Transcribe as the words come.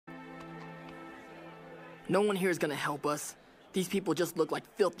No one here is gonna help us. These people just look like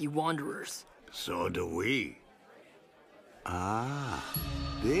filthy wanderers. So do we. Ah,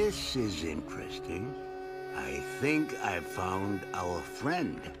 this is interesting. I think I've found our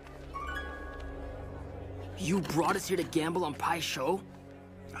friend. You brought us here to gamble on Pai's show?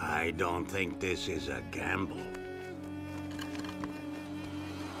 I don't think this is a gamble.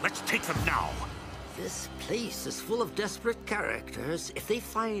 Let's take them now. This place is full of desperate characters. If they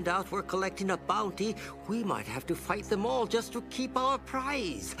find out we're collecting a bounty, we might have to fight them all just to keep our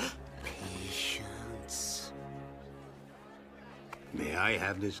prize. Patience. May I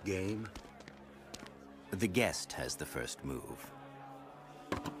have this game? The guest has the first move.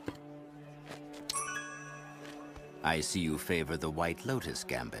 I see you favor the White Lotus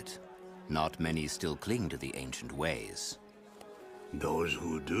Gambit. Not many still cling to the ancient ways. Those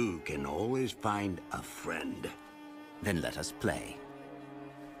who do can always find a friend. Then let us play.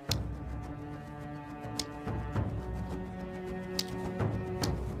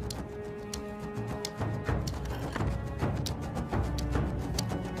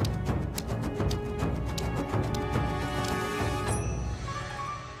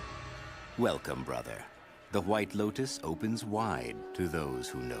 Welcome, brother. The White Lotus opens wide to those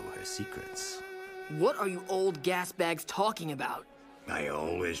who know her secrets. What are you old gas bags talking about? I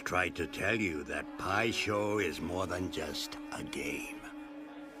always try to tell you that Pai Show is more than just a game.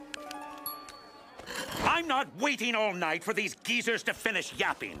 I'm not waiting all night for these geezers to finish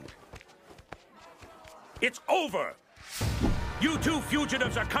yapping. It's over. You two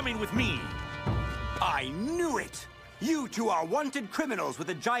fugitives are coming with me. I knew it! You two are wanted criminals with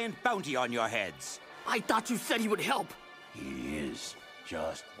a giant bounty on your heads. I thought you said he would help. He is.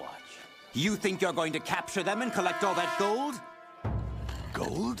 Just watch. You think you're going to capture them and collect all that gold?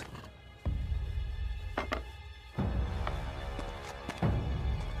 Gold?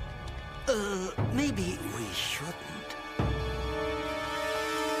 Maybe we shouldn't.